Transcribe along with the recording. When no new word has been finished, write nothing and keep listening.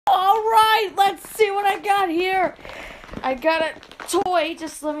Alright, let's see what I got here. I got a toy.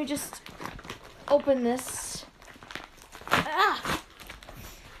 Let me open this. Ah.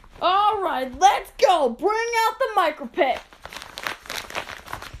 Alright, let's go. Bring out the micropet.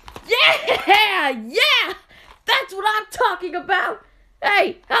 Yeah! That's what I'm talking about.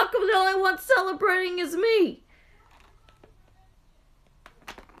 Hey, how come the only one celebrating is me?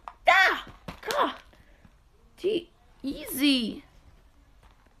 Ah! God. Gee, easy.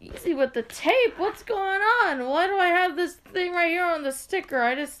 Easy with the tape. What's going on? Why do I have this thing right here on the sticker?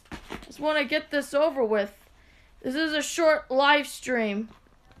 I just want to get this over with. This is a short live stream.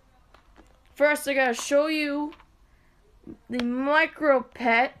 First, I gotta show you the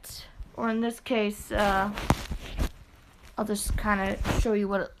micropet, or in this case, I'll just kind of show you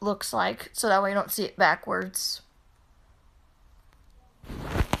what it looks like, so that way you don't see it backwards.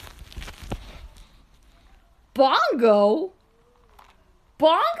 Bongo?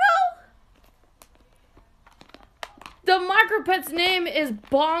 Bongo? The micropet's name is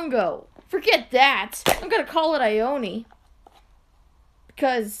Bongo. Forget that. I'm gonna call it Ione.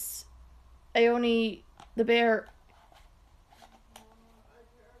 Because Ione, the bear,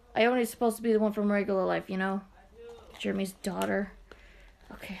 Ione's supposed to be the one from Regular Life, you know? Jeremy's daughter.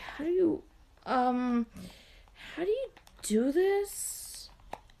 Okay, how do you do this?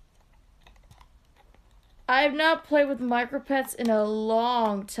 I have not played with micropets in a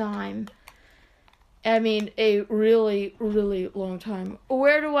long time. I mean, a really, really long time.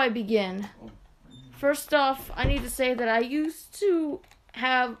 Where do I begin? First off, I need to say that I used to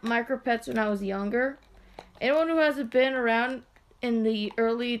have micropets when I was younger. Anyone who hasn't been around in the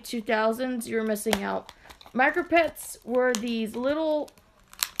early 2000s, you're missing out. Micropets were these little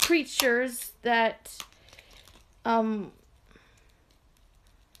creatures that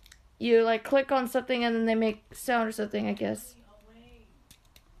you like click on something and then they make sound or something, I guess.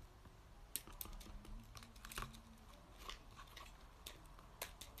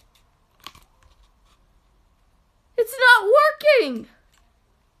 It's not working!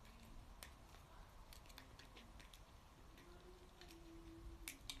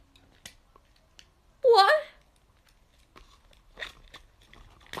 What?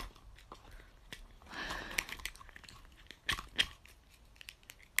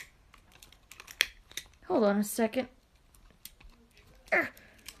 Hold on a second.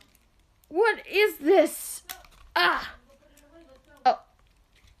 What is this? Ah! Oh.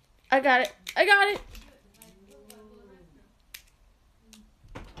 I got it. I got it!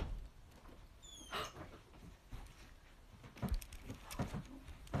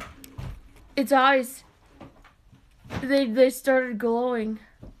 Its eyes. They started glowing.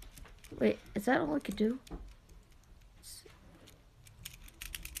 Wait, is that all I could do?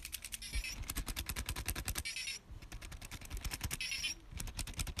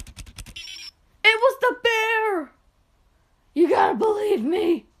 It was the bear! You gotta believe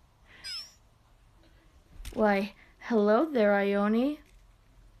me! Why, hello there, Ione.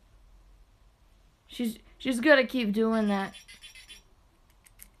 She's gonna keep doing that.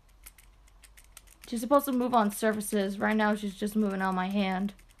 She's supposed to move on surfaces. Right now, she's just moving on my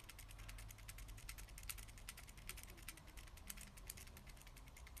hand.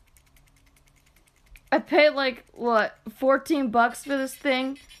 I paid like, what, 14 bucks for this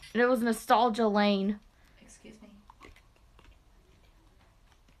thing? And it was Nostalgia Lane. Excuse me?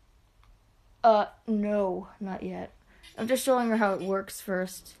 No, not yet. I'm just showing her how it works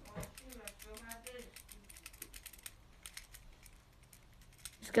first.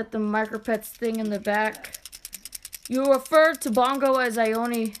 She's got the micropets thing in the back. You refer to Bongo as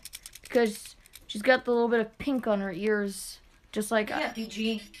Ione because she's got the little bit of pink on her ears. Just like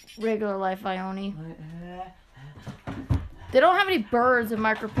Regular Life Ione. They don't have any birds in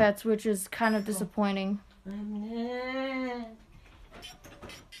micropets, which is kind of disappointing.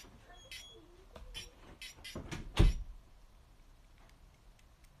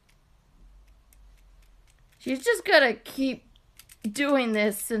 She's just gonna keep doing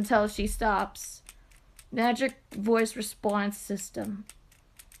this until she stops. Magic voice response system.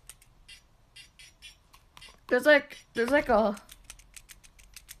 There's like a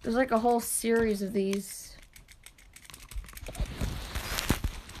whole series of these.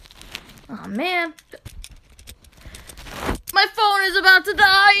 Oh man. My phone is about to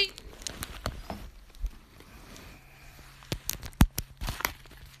die.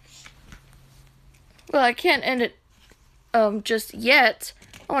 Well, I can't end it just yet.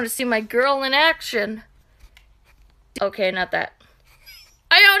 I want to see my girl in action. Okay, not that.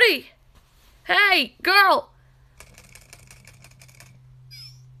 Ione! Hey, girl!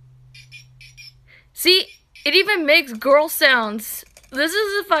 See, it even makes girl sounds. This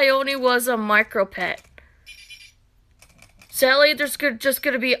is if Ione was a micropet. Sadly, there's just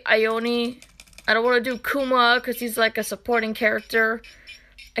gonna be Ione. I don't want to do Kuma because he's like a supporting character.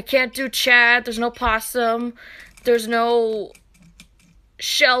 I can't do Chad. There's no Possum. There's no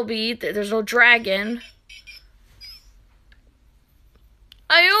Shelby. There's no dragon.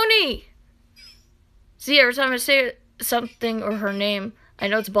 Ione! See, every time I say something or her name, I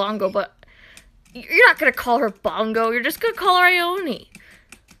know it's Bongo, but you're not going to call her Bongo. You're just going to call her Ione.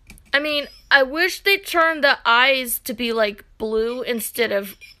 I mean, I wish they turned the eyes to be like blue instead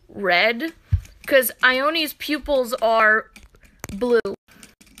of red, because Ione's pupils are blue.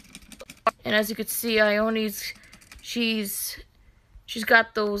 And as you can see, Ione's, she's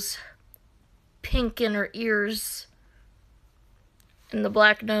got those pink in her ears and the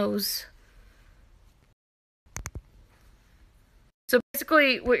black nose. So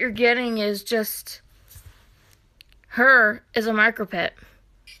basically what you're getting is just her as a micropet.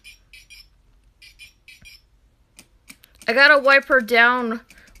 I gotta wipe her down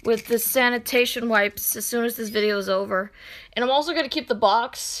with the sanitation wipes as soon as this video is over. And I'm also gonna keep the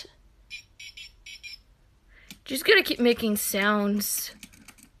box. She's gonna keep making sounds.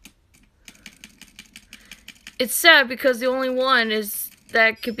 It's sad because the only one is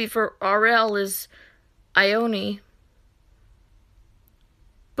that could be for RL is Ione.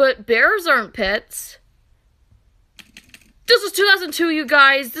 But bears aren't pets. This was 2002, you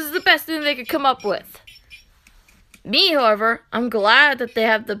guys. This is the best thing they could come up with. Me, however, I'm glad that they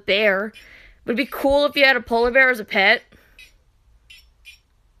have the bear. Would it be cool if you had a polar bear as a pet?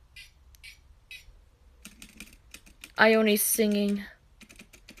 Ione's singing.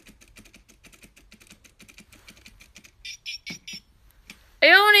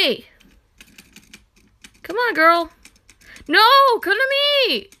 Ione! Come on, girl. No! Come to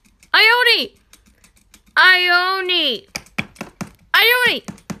me! Ione! Ione! Ione!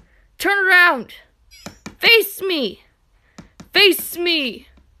 Turn around! Face me! Face me!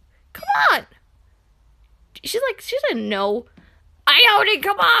 Come on! She said no. Ione,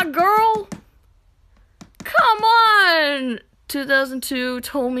 come on, girl! Come on! 2002,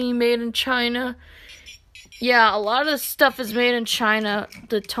 Tomy, made in China. Yeah, a lot of the stuff is made in China,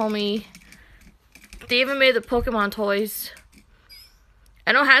 the Tomy. They even made the Pokemon toys.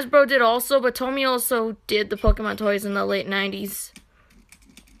 I know Hasbro did also, but Tomy also did the Pokemon toys in the late 90s.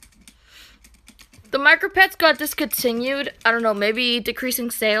 The micropets got discontinued. I don't know, maybe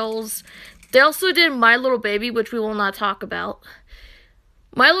decreasing sales. They also did My Little Baby, which we will not talk about.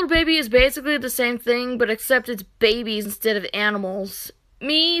 My Little Baby is basically the same thing, but except it's babies instead of animals.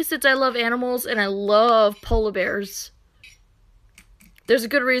 Me, since I love animals and I love polar bears, there's a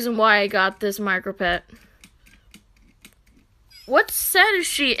good reason why I got this micropet. What set is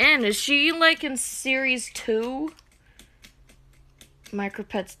she in? Is she like in series 2?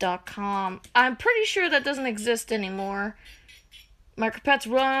 Micropets.com. I'm pretty sure that doesn't exist anymore.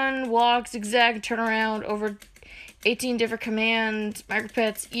 Micropets run, walk, zigzag, turn around over 18 different commands.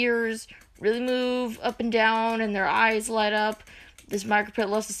 Micropets' ears really move up and down and their eyes light up. This micropet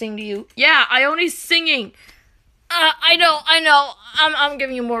loves to sing to you. Yeah, Ione's singing. I know. I'm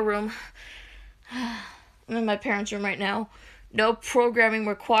giving you more room. I'm in my parents' room right now. No programming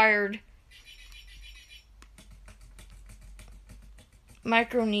required.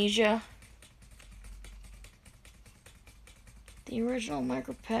 Micronesia. The original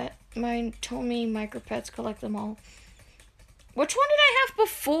micropet. My Tomy micropets, collect them all. Which one did I have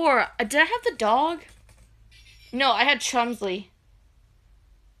before? Did I have the dog? No, I had Chumsley.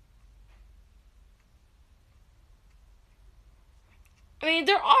 I mean,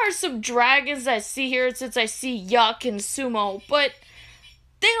 there are some dragons that I see here since I see Yuck and Sumo, but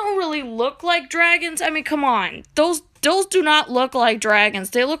they don't really look like dragons. I mean, come on. Those do not look like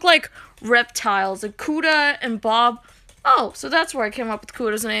dragons. They look like reptiles. And Kuda and Bob. Oh, so that's where I came up with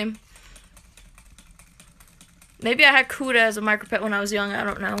Kuda's name. Maybe I had Kuda as a micropet when I was young. I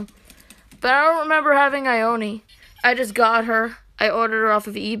don't know. But I don't remember having Ione. I just got her. I ordered her off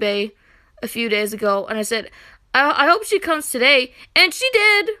of eBay a few days ago. And I said, I hope she comes today. And she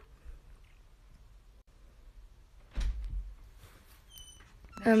did.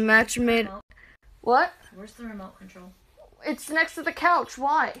 A match made. What? Where's the remote control? It's next to the couch.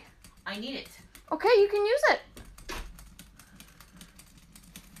 Why? I need it. Okay, you can use it.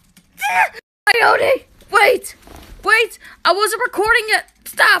 Ione! Wait! Wait! I wasn't recording yet!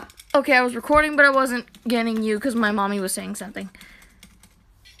 Stop! Okay, I was recording, but I wasn't getting you because my mommy was saying something.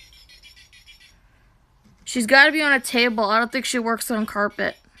 She's got to be on a table. I don't think she works on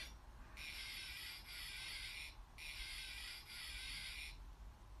carpet.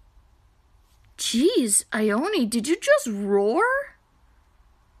 Jeez, Ione, did you just roar?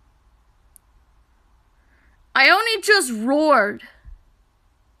 Ione just roared.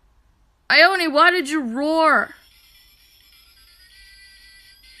 Ione, why did you roar?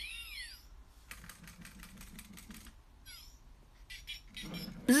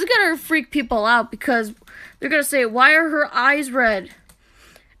 This is gonna freak people out because they're gonna say, why are her eyes red?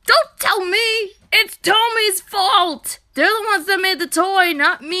 Don't tell me! It's Tommy's fault! They're the ones that made the toy,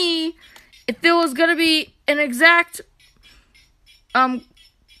 not me. If there was gonna be an exact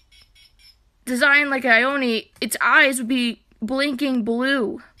design like Ione, its eyes would be blinking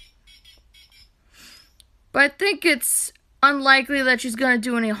blue. But I think it's unlikely that she's gonna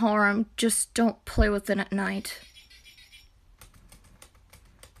do any harm. Just don't play with it at night.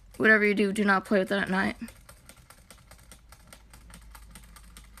 Whatever you do, do not play with it at night.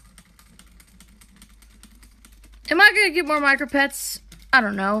 Am I gonna get more micropets? I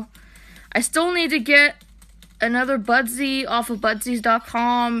don't know. I still need to get another Budsy off of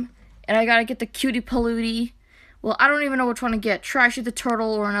budsies.com. And I gotta get the Cutie Palootie. Well, I don't even know which one to get. Trashy the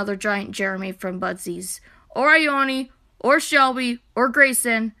Turtle or another giant Jeremy from Budsies. Or Ione, or Shelby, or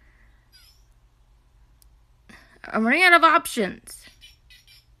Grayson. I'm running out of options.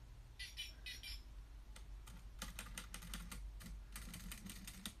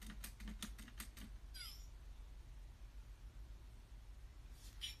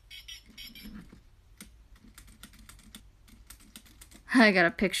 I got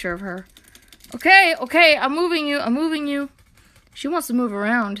a picture of her. Okay, I'm moving you. She wants to move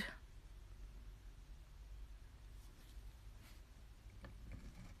around.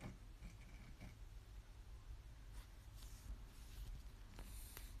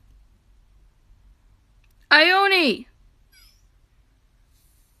 Ione!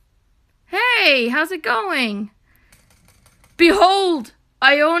 Hey, how's it going? Behold,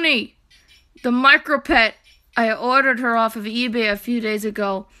 Ione, the micropet. I ordered her off of eBay a few days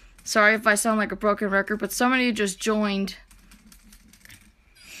ago. Sorry if I sound like a broken record, but somebody just joined.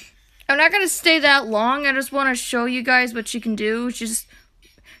 I'm not going to stay that long. I just want to show you guys what she can do. She's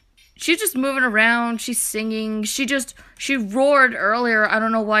just moving around. She's singing. She roared earlier. I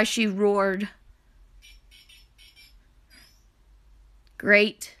don't know why she roared.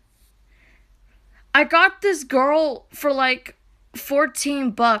 Great. I got this girl for like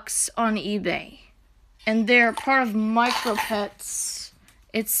 $14 on eBay. And they're part of micropets.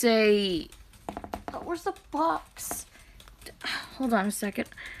 It's a... Oh, where's the box? Hold on a second.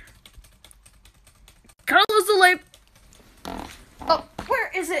 Carlos the Light. Oh,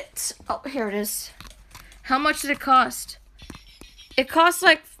 where is it? Oh, here it is. How much did it cost? It cost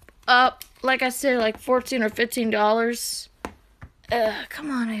like I said, like $14 or $15. Come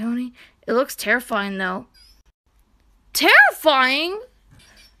on, Ione. It looks terrifying, though. Terrifying?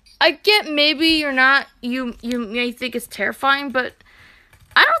 I get maybe you're not, you may think it's terrifying, but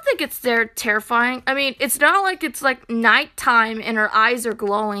I don't think it's terrifying. I mean, it's not like it's like nighttime and her eyes are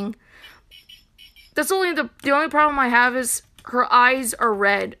glowing. That's only the only problem I have is her eyes are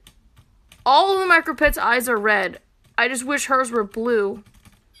red. All of the micropets' eyes are red. I just wish hers were blue.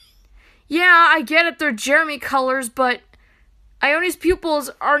 Yeah, I get it, they're Jeremy colors, but Ione's pupils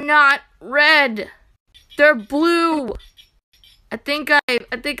are not red. They're blue. I think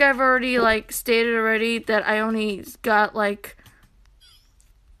I've already like stated already that Ione's got like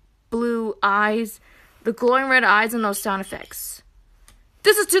blue eyes, the glowing red eyes, and those sound effects.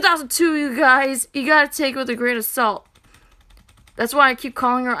 This is 2002, you guys. You gotta take it with a grain of salt. That's why I keep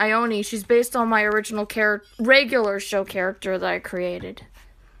calling her Ione. She's based on my original regular show character that I created.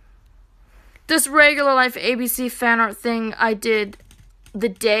 This regular life ABC fan art thing I did the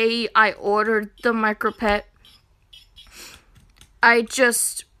day I ordered the micropet. I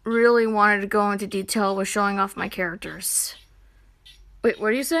just really wanted to go into detail with showing off my characters. Wait, what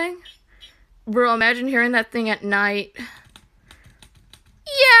are you saying? Bro, imagine hearing that thing at night. Yeah,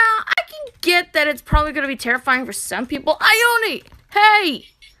 I can get that it's probably going to be terrifying for some people. Ione! Hey!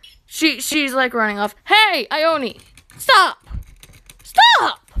 She's like running off. Hey, Ione! Stop!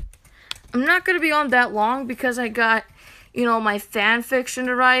 Stop! I'm not going to be on that long because I got, my fan fiction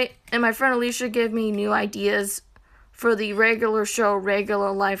to write. And my friend Alicia gave me new ideas for the regular show,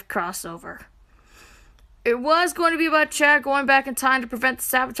 regular life crossover. It was going to be about Chad going back in time to prevent the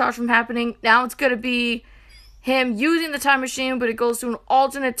sabotage from happening. Now it's going to be him using the time machine, but it goes to an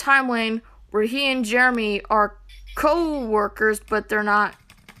alternate timeline where he and Jeremy are co-workers, but they're not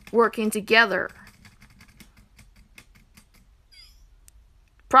working together.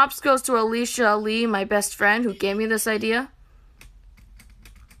 Props goes to Alicia Lee, my best friend, who gave me this idea.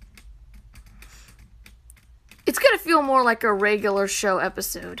 It's going to feel more like a regular show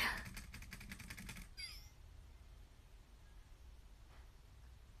episode.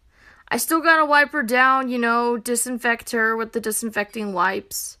 I still gotta wipe her down, you know, disinfect her with the disinfecting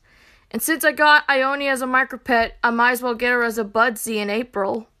wipes. And since I got Ione as a micropet, I might as well get her as a Budsy in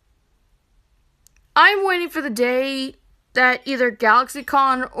April. I'm waiting for the day that either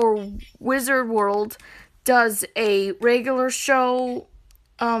GalaxyCon or Wizard World does a regular show,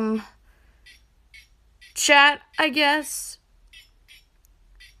 chat, I guess.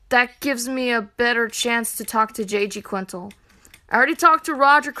 That gives me a better chance to talk to J.G. Quintel. I already talked to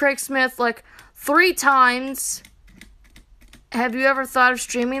Roger Craig Smith like 3 times. Have you ever thought of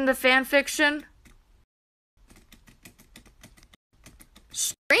streaming the fanfiction?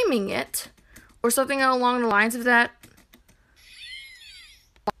 Streaming it? Or something along the lines of that?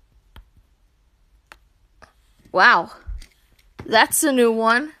 Wow. That's a new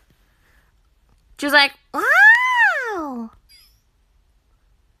one. She's like, wow!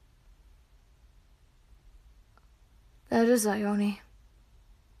 That is Ione.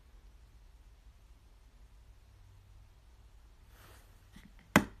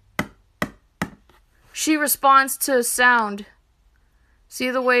 She responds to sound. See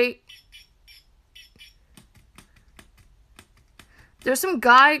the way... There's some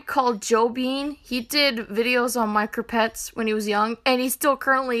guy called Joe Bean. He did videos on micropets when he was young, and he still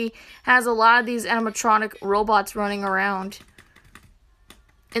currently has a lot of these animatronic robots running around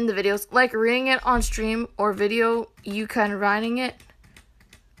in the videos. Like reading it on stream or video, you kind of writing it.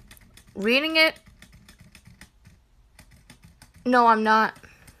 Reading it? No, I'm not.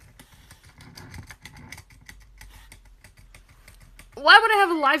 Why would I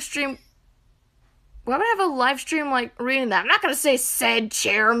have a live stream? Why would I have a live stream like reading that? I'm not going to say said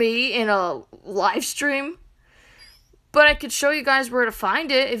Jeremy in a live stream. But I could show you guys where to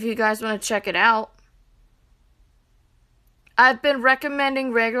find it if you guys want to check it out. I've been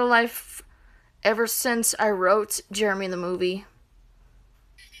recommending Regular Life ever since I wrote Jeremy the movie.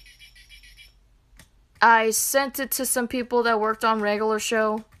 I sent it to some people that worked on Regular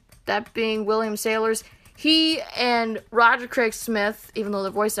Show, that being William Sailors. He and Roger Craig Smith, even though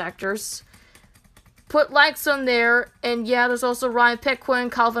they're voice actors, put likes on there. And yeah, there's also Ryan Pequin,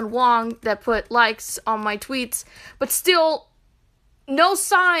 Calvin Wong that put likes on my tweets. But still, no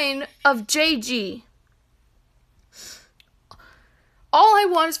sign of JG. All I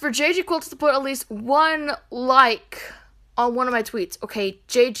want is for JG Quilts to put at least 1 like on one of my tweets. Okay,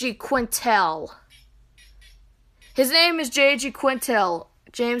 JG Quintel. His name is JG Quintel.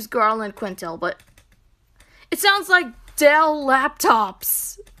 James Garland Quintel, but it sounds like Dell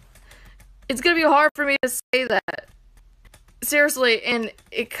laptops. It's gonna be hard for me to say that. Seriously, and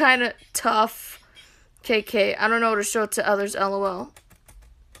it kind of tough. KK, I don't know how to show it to others, lol.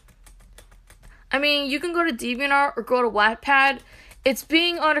 I mean, you can go to DeviantArt or go to Wattpad. It's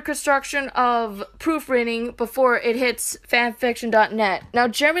being under construction of proofreading before it hits fanfiction.net. Now,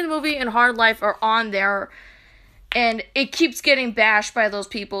 Jeremy the Movie and Hard Life are on there, and it keeps getting bashed by those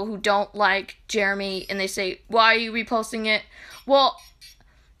people who don't like Jeremy, and they say, why are you reposting it? Well,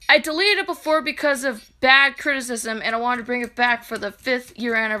 I deleted it before because of bad criticism, and I wanted to bring it back for the 5th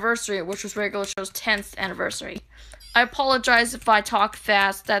year anniversary, which was Regular Show's 10th anniversary. I apologize if I talk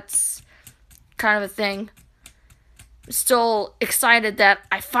fast. That's kind of a thing. I'm still excited that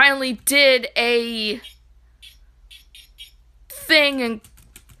I finally did a thing in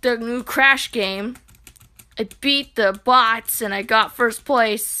the new Crash game. I beat the bots and I got first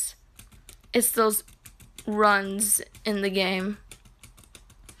place. It's those runs in the game.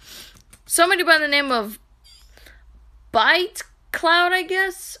 Somebody by the name of Byte Cloud, I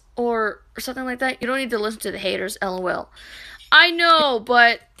guess, or something like that. You don't need to listen to the haters, lol. I know,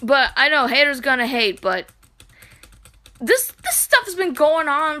 but I know haters gonna hate, but this stuff has been going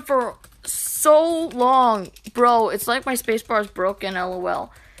on for so long, bro. It's like my spacebar is broken,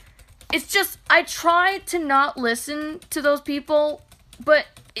 lol. It's just, I try to not listen to those people, but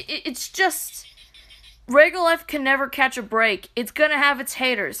it's just, Regular Life can never catch a break. It's gonna have its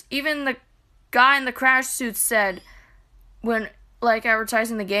haters. Even the guy in the crash suit said, when, like,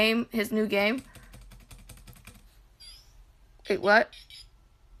 advertising the game, his new game. Wait, what?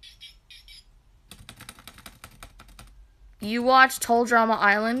 You watched Whole Drama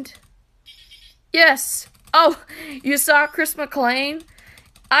Island? Yes. Oh, you saw Chris McClane?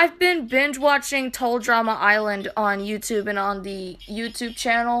 I've been binge watching Toll Drama Island on YouTube and on the YouTube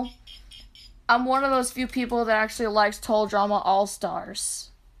channel. I'm one of those few people that actually likes Toll Drama All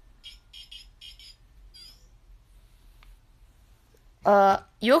Stars.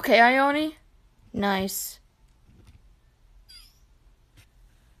 You okay, Ione? Nice.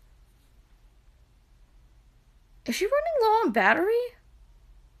 Is she running low on battery?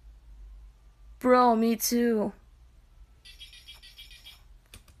 Bro, me too.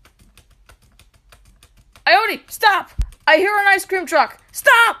 Ione, stop! I hear an ice cream truck.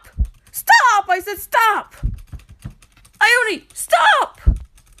 Stop! Stop! I said stop! Ione, stop!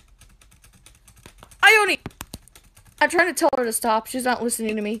 Ione! I'm trying to tell her to stop. She's not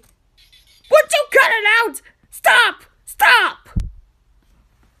listening to me. Would you cut it out? Stop! Stop!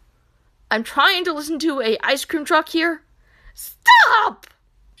 I'm trying to listen to a ice cream truck here. Stop!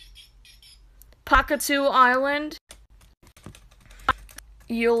 Pakatu Island.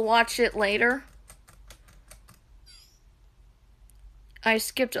 You'll watch it later. I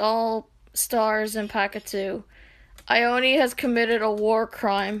skipped all stars in Pakatu. Ione has committed a war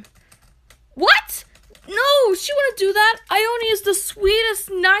crime. What? No, she wouldn't do that. Ione is the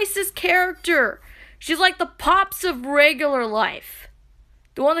sweetest, nicest character. She's like the Pops of regular life.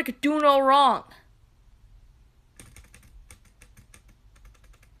 The one that could do no wrong.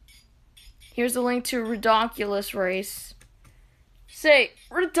 Here's a link to Redonkulous Race. Say,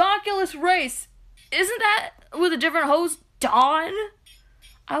 Redonkulous Race, isn't that with a different host, Dawn?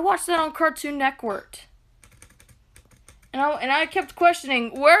 I watched that on Cartoon Network. And I kept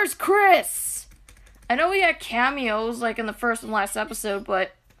questioning, where's Chris? I know he had cameos like in the first and last episode,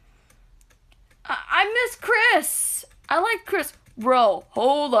 but I miss Chris. I like Chris. Bro,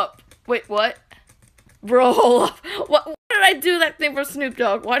 hold up. Wait, what? Bro, hold up. Why did I do that thing for Snoop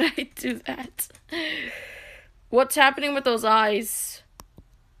Dogg? Why did I do that? What's happening with those eyes?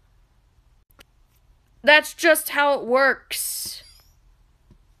 That's just how it works.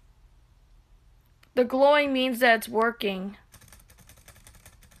 The glowing means that it's working.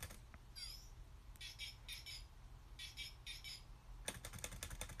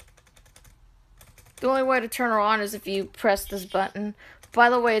 The only way to turn her on is if you press this button. By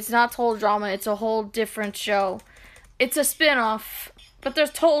the way, it's not Total Drama, it's a whole different show. It's a spin-off, but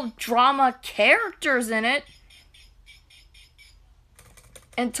there's Total Drama characters in it.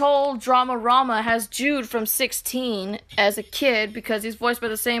 And Total Drama Rama has Jude from 16 as a kid because he's voiced by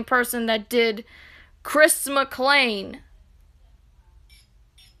the same person that did Chris McLean.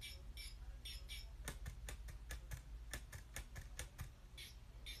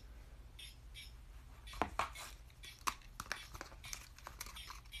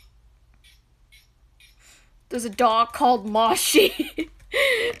 There's a dog called Moshi.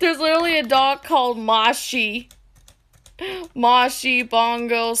 There's literally a dog called Moshi. Moshi,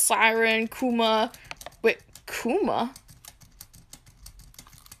 Bongo, Siren, Kuma. Wait, Kuma?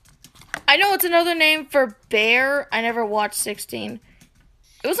 I know it's another name for bear. I never watched 16.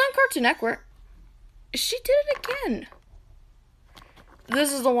 It was on Cartoon Network. She did it again.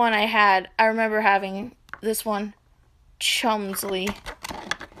 This is the one I had. I remember having this one. Chumsley.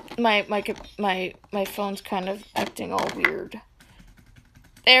 My phone's kind of acting all weird.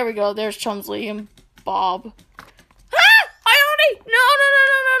 There we go. There's Chumsley and Bob. Ah! Ione!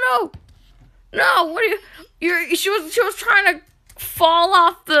 No! No! What are you? She was trying to fall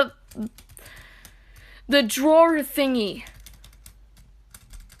off the drawer thingy.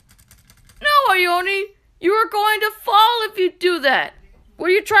 No, Ione! You are going to fall if you do that. What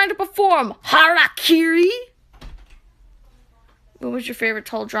are you trying to perform? Harakiri? What was your favorite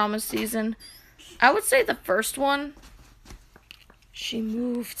Total Drama season? I would say the first one. She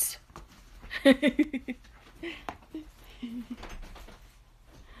moved.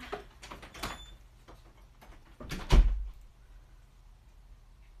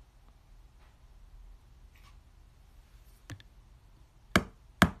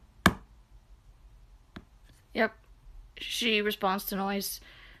 Yep. She responds to noise.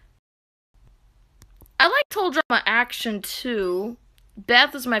 I like Total Drama Action too.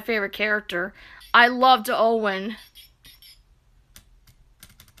 Beth is my favorite character. I loved Owen.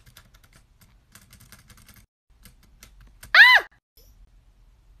 Ah!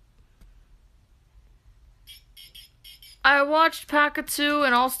 I watched Pakatu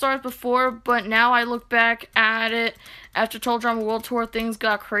and All Stars before, but now I look back at it after Total Drama World Tour, things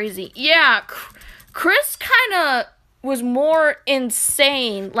got crazy. Yeah, Chris kind of was more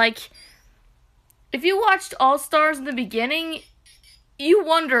insane. Like, if you watched All Stars in the beginning, you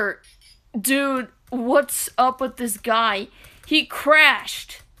wonder, dude, what's up with this guy? He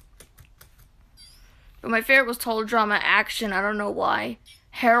crashed. But my favorite was Total Drama Action. I don't know why.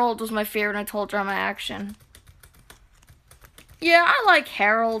 Harold was my favorite in Total Drama Action. Yeah, I like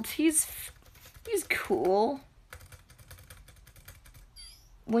Harold. He's cool.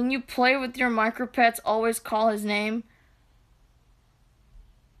 When you play with your micropets, always call his name.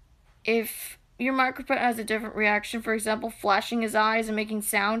 If your micropet has a different reaction, for example, flashing his eyes and making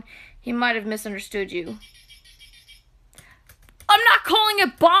sound, he might have misunderstood you. I'm not calling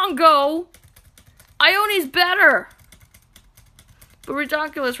it Bongo! Ione's better! But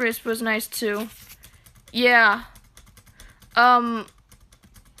Redonkulous Race was nice too. Yeah. I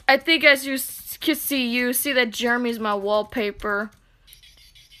think as you can see, that Jeremy's my wallpaper.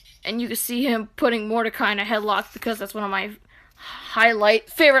 And you can see him putting Mordecai in a headlock because that's one of my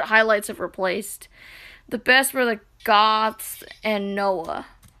favorite highlights of Replaced. The best were the Goths and Noah.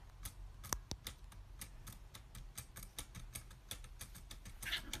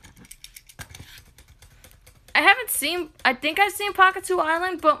 I think I've seen Pakatu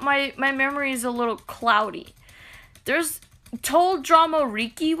Island, but my memory is a little cloudy. There's Told Drama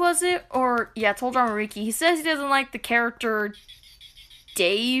Riki, was it? Yeah, Told Drama Riki. He says he doesn't like the character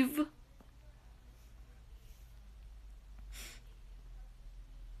Dave.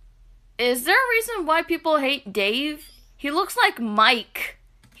 Is there a reason why people hate Dave? He looks like Mike.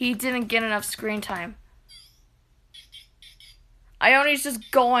 He didn't get enough screen time. Ione's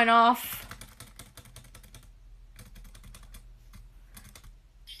just going off.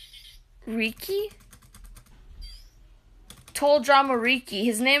 Riki? Told Drama Riki.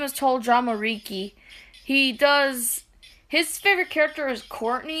 His name is Told Drama Riki. His favorite character is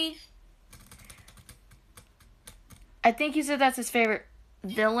Courtney. I think he said that's his favorite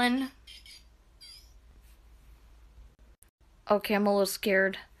villain. Okay, I'm a little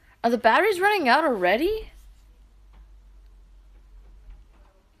scared. Are the batteries running out already?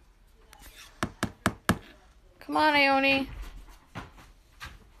 Come on, Ione.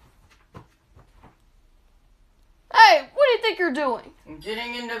 Hey, what do you think you're doing? I'm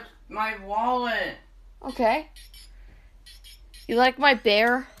getting into my wallet. Okay. You like my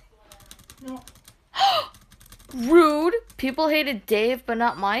bear? No. Rude. People hated Dave, but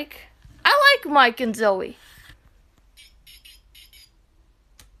not Mike. I like Mike and Zoe.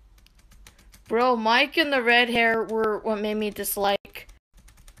 Bro, Mike and the red hair were what made me dislike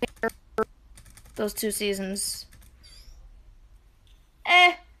those 2 seasons.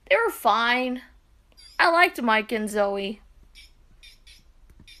 They were fine. I liked Mike and Zoe.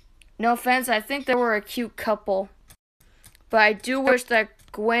 No offense, I think they were a cute couple. But I do wish that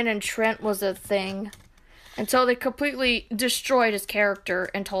Gwen and Trent was a thing. Until they completely destroyed his character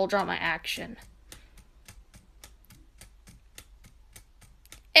and Told Drama Action.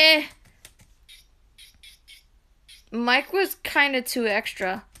 Mike was kind of too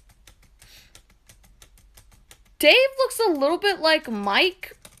extra. Dave looks a little bit like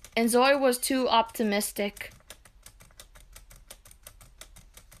Mike, and Zoe was too optimistic.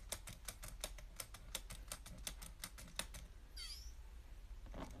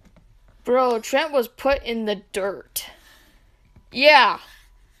 Bro, Trent was put in the dirt. Yeah.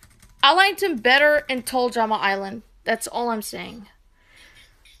 I liked him better in Told Drama Island. That's all I'm saying.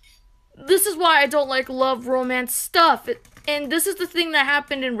 This is why I don't like love romance stuff. And this is the thing that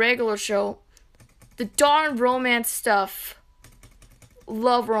happened in regular show. The darn romance stuff.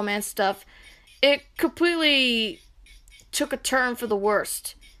 Love romance stuff. It completely took a turn for the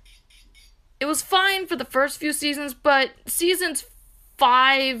worst. It was fine for the first few seasons, but seasons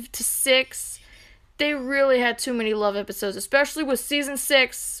 5 to 6, they really had too many love episodes, especially with season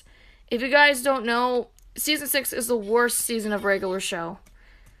 6. If you guys don't know, season 6 is the worst season of regular show.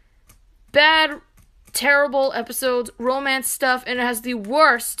 Bad, terrible episodes, romance stuff, and it has the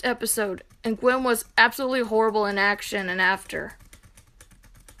worst episode. And Gwen was absolutely horrible in action and after.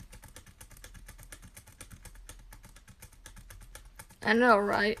 I know,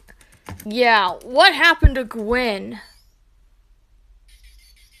 right? Yeah, what happened to Gwen?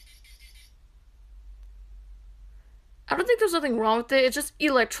 I don't think there's nothing wrong with it. It's just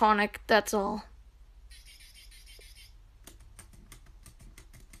electronic, that's all.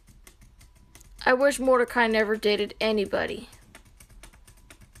 I wish Mordecai never dated anybody.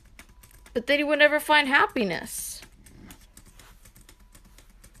 But then he would never find happiness.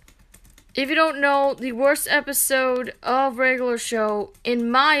 If you don't know, the worst episode of regular show,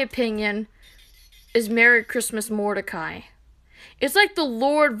 in my opinion, is Merry Christmas Mordecai. It's like the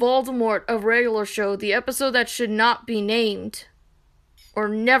Lord Voldemort of regular show, the episode that should not be named. Or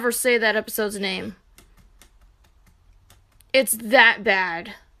never say that episode's name. It's that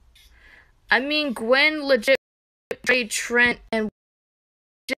bad. I mean, Gwen legit betrayed Trent and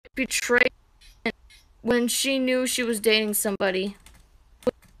betrayed when she knew she was dating somebody.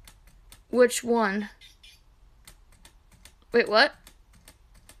 Which one? Wait, what?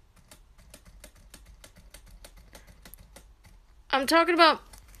 I'm talking about...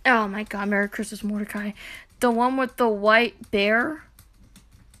 Oh my god, Merry Christmas Mordecai. The one with the white bear?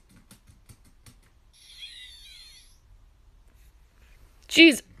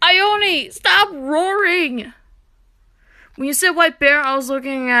 Jeez, Ione, stop roaring! When you said white bear, I was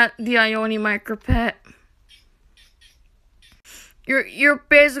looking at the Ione micropet. You're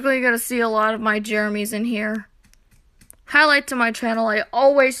basically gonna see a lot of my Jeremys in here. Highlight to my channel, I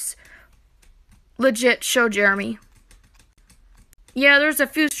always legit show Jeremy. Yeah, there's a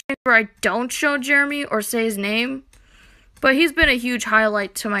few streams where I don't show Jeremy or say his name, but he's been a huge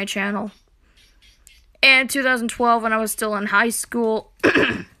highlight to my channel. And 2012 when I was still in high school.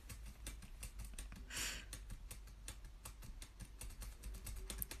 I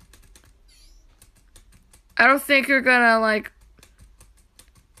don't think you're gonna like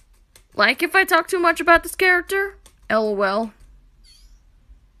if I talk too much about this character. LOL.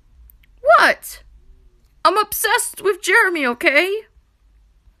 What? I'm obsessed with Jeremy, okay?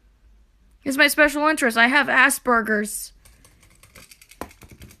 He's my special interest. I have Asperger's.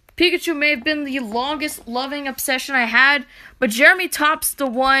 Pikachu may have been the longest loving obsession I had, but Jeremy tops the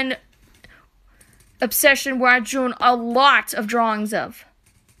one obsession where I've drawn a lot of drawings of.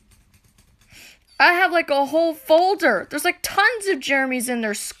 I have like a whole folder. There's like tons of Jeremys in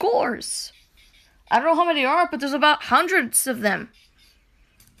there, scores. I don't know how many there are, but there's about hundreds of them.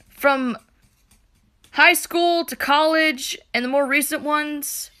 From high school to college and the more recent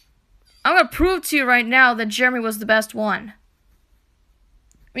ones. I'm going to prove to you right now that Jeremy was the best one.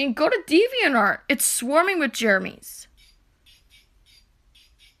 I mean, go to DeviantArt. It's swarming with Jeremys.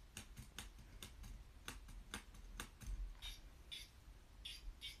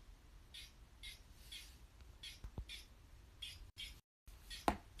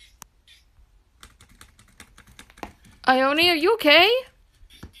 Ione, are you okay?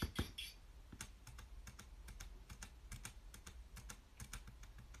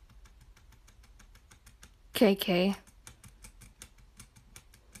 KK.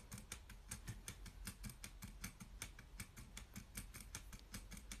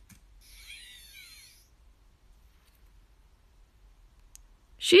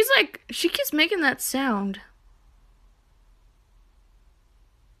 She's like, she keeps making that sound.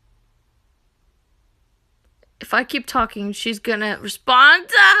 If I keep talking, she's gonna respond.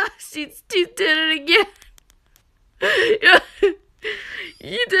 She did it again.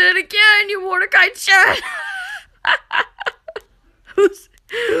 You did it again, you Mordecai-chan. Who's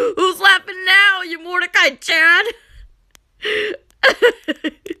laughing now, you Mordecai-chan?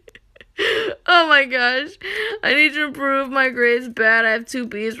 Oh my gosh. I need to improve. My grade's bad. I have 2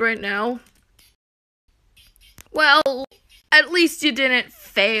 B's right now. Well, at least you didn't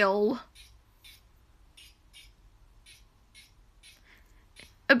fail.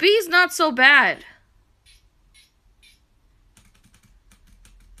 A B's not so bad.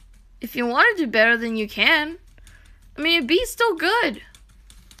 If you want to do better, then you can. I mean, a B's still good.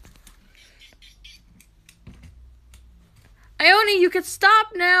 Ione, you could stop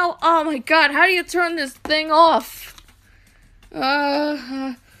now. Oh my god, how do you turn this thing off?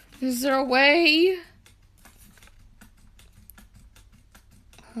 Is there a way?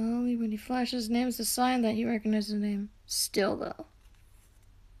 Only when he flashes his name is a sign that he recognizes his name. Still, though.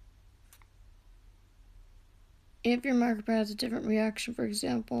 If your micropet has a different reaction, for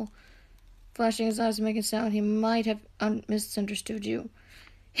example, flashing his eyes and making sound, he might have misunderstood you.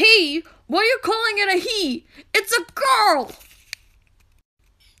 He? Why are you calling it a he? It's a girl!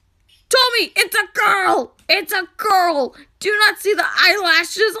 Tommy, it's a girl! It's a girl! Do you not see the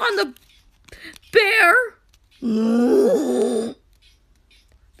eyelashes on the bear?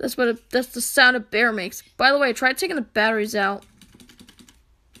 That's the sound a bear makes. By the way, try taking the batteries out.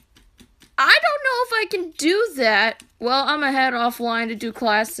 I don't know if I can do that. Well, I'm gonna head offline to do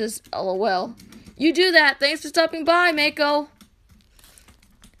classes. LOL. You do that. Thanks for stopping by, Mako.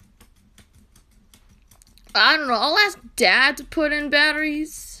 I don't know. I'll ask Dad to put in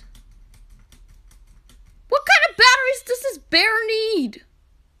batteries. What kind of batteries does this bear need?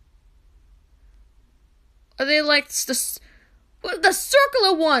 Are they like the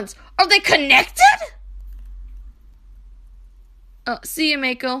circular ones? Are they connected? Oh, see you,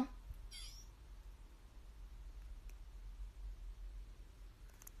 Mako.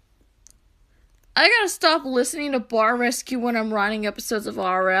 I gotta stop listening to Bar Rescue when I'm writing episodes of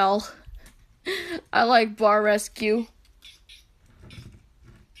RL. I like Bar Rescue.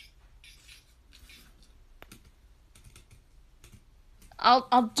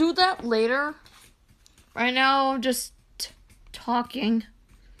 I'll do that later. Right now, I'm just talking.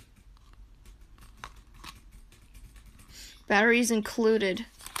 Batteries included.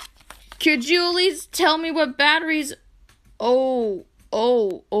 Could you at least tell me what batteries? Oh.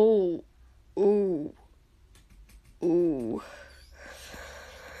 Ooh.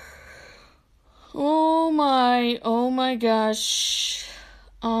 Oh my gosh.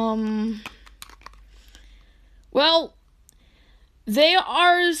 Well, they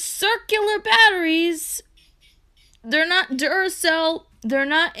are circular batteries They're not Duracell. They're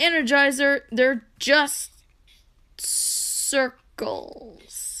not Energizer. They're just circles.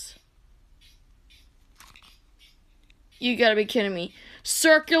 You gotta be kidding me.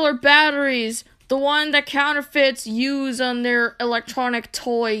 Circular batteries. The one that counterfeits use on their electronic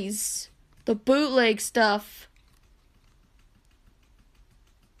toys. The bootleg stuff.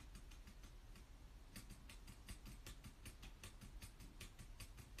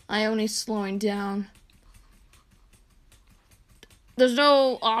 Ione's slowing down. There's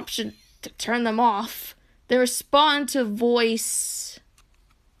no option to turn them off. They respond to voice.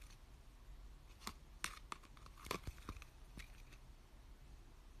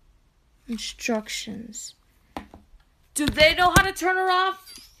 Instructions. Do they know how to turn her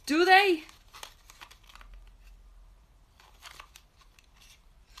off? Do they?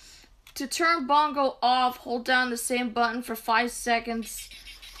 To turn Bongo off, hold down the same button for 5 seconds.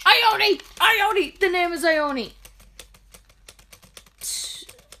 Ione! Ione! The name is Ione.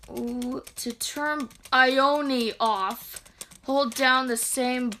 To turn Ione off, hold down the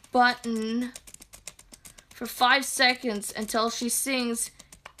same button for 5 seconds until she sings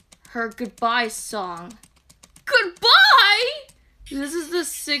her goodbye song. Goodbye? This is the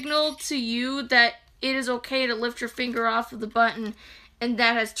signal to you that it is okay to lift your finger off of the button and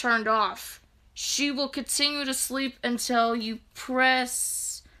that has turned off. She will continue to sleep until you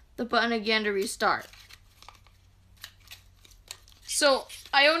press the button again to restart. So,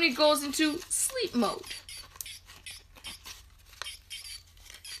 Ione goes into sleep mode.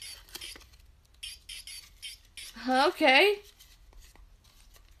 Okay.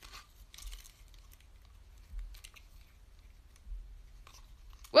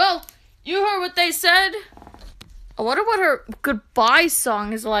 Well, you heard what they said. I wonder what her goodbye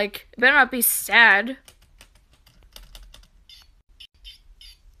song is like. It better not be sad.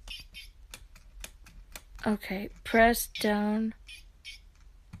 Okay, press down.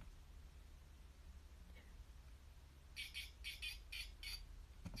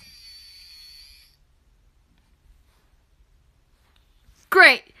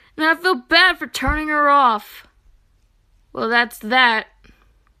 Great. Now I feel bad for turning her off. Well, that's that.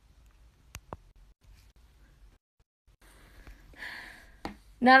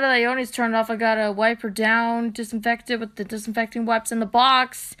 Now that Ione's turned off, I gotta wipe her down, disinfect it with the disinfecting wipes in the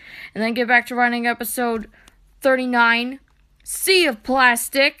box, and then get back to writing episode 39, Sea of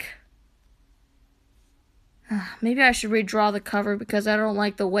Plastic. Maybe I should redraw the cover because I don't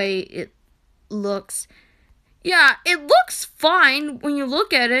like the way it looks. Yeah, it looks fine when you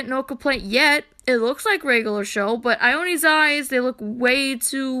look at it, no complaint yet. It looks like regular show, but Ione's eyes, they look way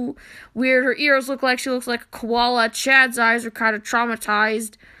too weird. Her ears look like she looks like a koala. Chad's eyes are kind of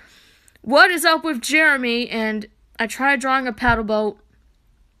traumatized. What is up with Jeremy? And I tried drawing a paddle boat,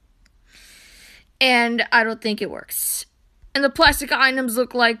 and I don't think it works. And the plastic items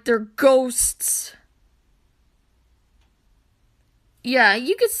look like they're ghosts. Yeah,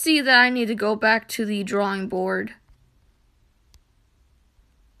 you can see that I need to go back to the drawing board.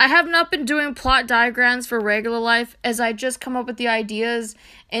 I have not been doing plot diagrams for regular life as I just come up with the ideas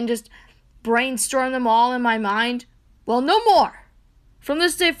and just brainstorm them all in my mind. Well, no more. From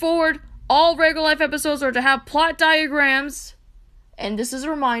this day forward, all regular life episodes are to have plot diagrams, and this is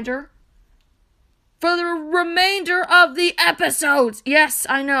a reminder, for the remainder of the episodes. Yes,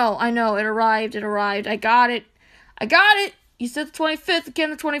 I know, it arrived. I got it. You said the 25th,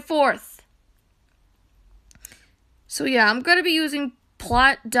 again the 24th. So yeah, I'm going to be using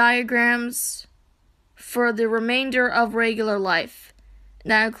plot diagrams for the remainder of regular life.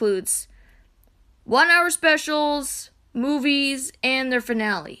 That includes 1-hour specials, movies, and their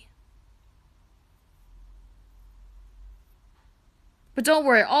finale. But don't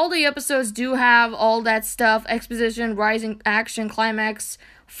worry, all the episodes do have all that stuff: exposition, rising action, climax,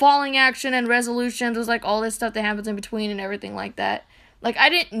 falling action, and resolution. There's like all this stuff that happens in between and everything like that. Like, I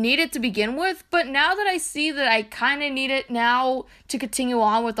didn't need it to begin with, but now that I see that I kind of need it now to continue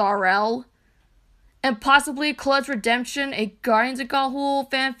on with RL, and possibly Clutch Redemption, a Guardians of Ga'Hoole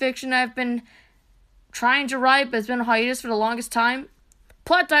fanfiction I've been trying to write, but it's been a hiatus for the longest time,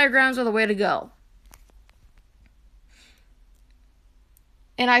 plot diagrams are the way to go.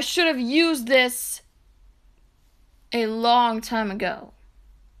 And I should have used this a long time ago.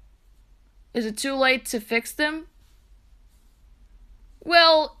 Is it too late to fix them?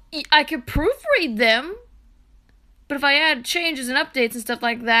 Well, I could proofread them, but if I add changes and updates and stuff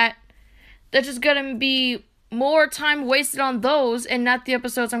like that, that's just gonna be more time wasted on those and not the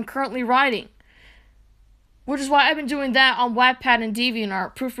episodes I'm currently writing. Which is why I've been doing that on Wattpad and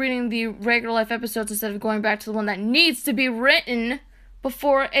DeviantArt, proofreading the regular life episodes instead of going back to the one that needs to be written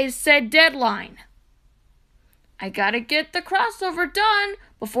before a said deadline. I gotta get the crossover done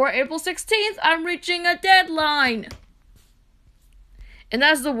before April 16th. I'm reaching a deadline. And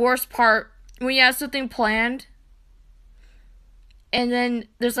that's the worst part. When you have something planned, and then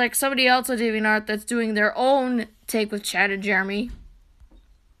there's like somebody else on DeviantArt that's doing their own take with Chad and Jeremy.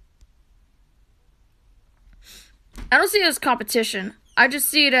 I don't see it as competition. I just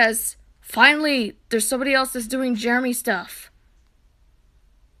see it as, finally, there's somebody else that's doing Jeremy stuff.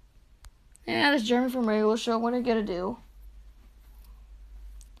 Yeah, that's Jeremy from Radio Show. What are you gonna do?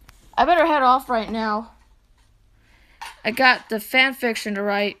 I better head off right now. I got the fan fiction to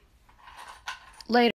write later.